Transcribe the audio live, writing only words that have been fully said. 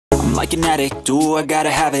I'm like an addict, ooh, I gotta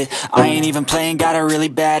have it. I ain't even playing, got a really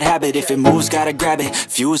bad habit. If it moves, gotta grab it,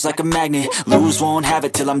 fuse like a magnet. Lose, won't have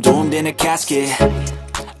it till I'm doomed in a casket.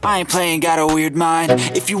 I ain't playing, got a weird mind.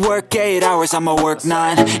 If you work 8 hours, I'ma work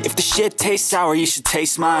 9. If the shit tastes sour, you should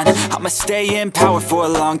taste mine. I'ma stay in power for a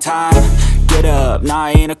long time. Get up, nah,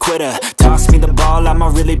 I ain't a quitter. Toss me the ball, I'm a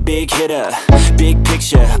really big hitter. Big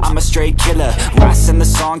picture, I'm a straight killer. Rising the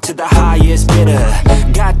song to the highest bidder.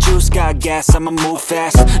 Got juice, got gas, I'ma move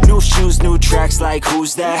fast. New shoes, new tracks, like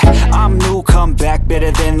who's that? I'm new, come back,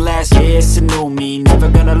 better than last. Yeah, it's a new me, never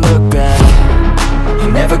gonna look back.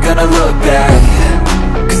 Never gonna look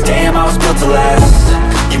back. Cause damn, I was built to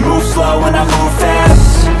last. You move slow and I move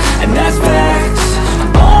fast, and that's facts.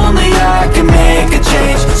 Only I can make a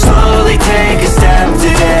change. Slowly take a step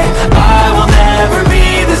today. I will never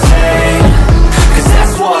be the same. Cause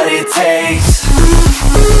that's what it takes.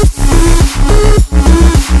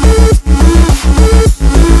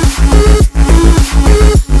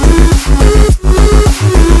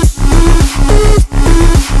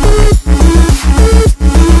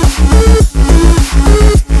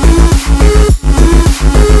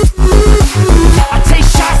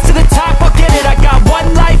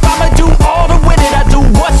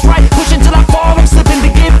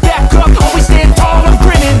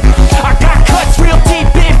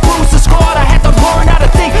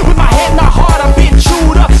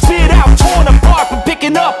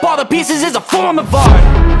 Pieces is a form of art.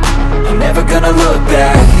 I'm never gonna look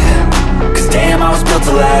back. Cause damn, I was built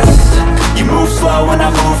to last. You move slow and I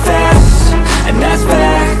move fast, and that's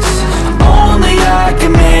facts. Only I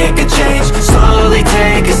can make a change. Slowly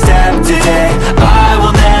take a step today. I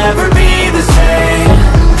will never be the same.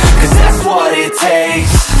 Cause that's what it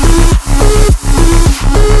takes.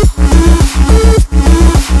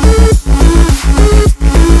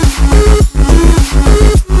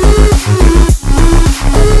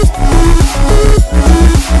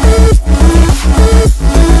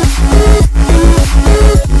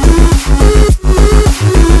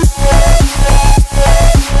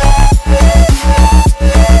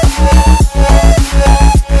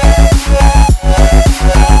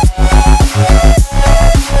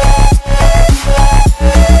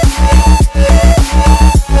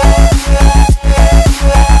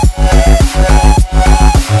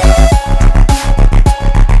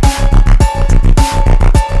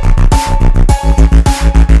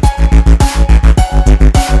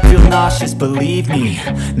 Believe me,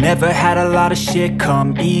 never had a lot of shit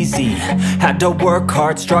come easy. Had to work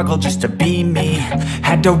hard, struggle just to be me.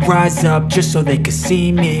 Had to rise up just so they could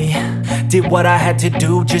see me. Did what I had to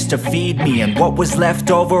do just to feed me, and what was left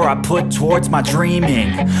over I put towards my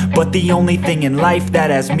dreaming. But the only thing in life that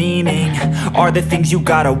has meaning are the things you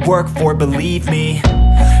gotta work for, believe me.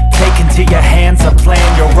 Take into your hands a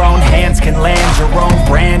plan, your own hands can land your own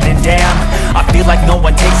brand. And damn, I feel like no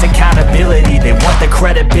one takes accountability. They want the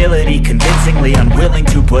credibility, convincingly unwilling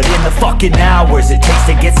to put in the fucking hours it takes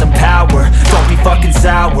to get some power. Don't be fucking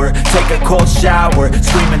sour, take a cold shower.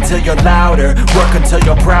 Scream until you're louder, work until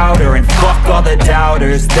you're prouder. And fuck all the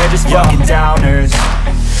doubters, they're just fucking downers.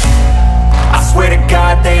 I swear to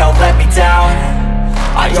God they all let me down.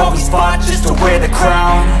 I always fought just to wear the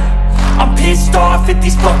crown. I'm pissed off at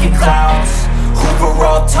these fucking clowns who were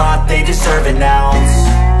all taught they deserve an ounce.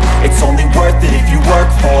 It's only worth it if you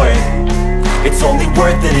work for it. It's only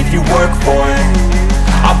worth it if you work for it.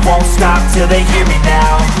 I won't stop till they hear me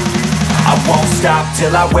now. I won't stop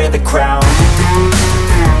till I wear the crown.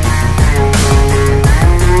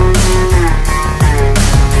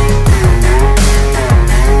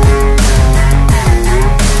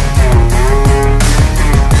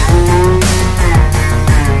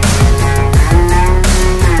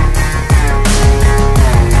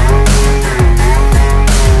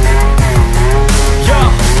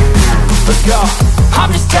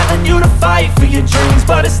 I'm just telling you to fight for your dreams,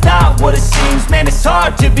 but it's not what it seems. Man, it's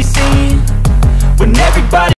hard to be seen when everybody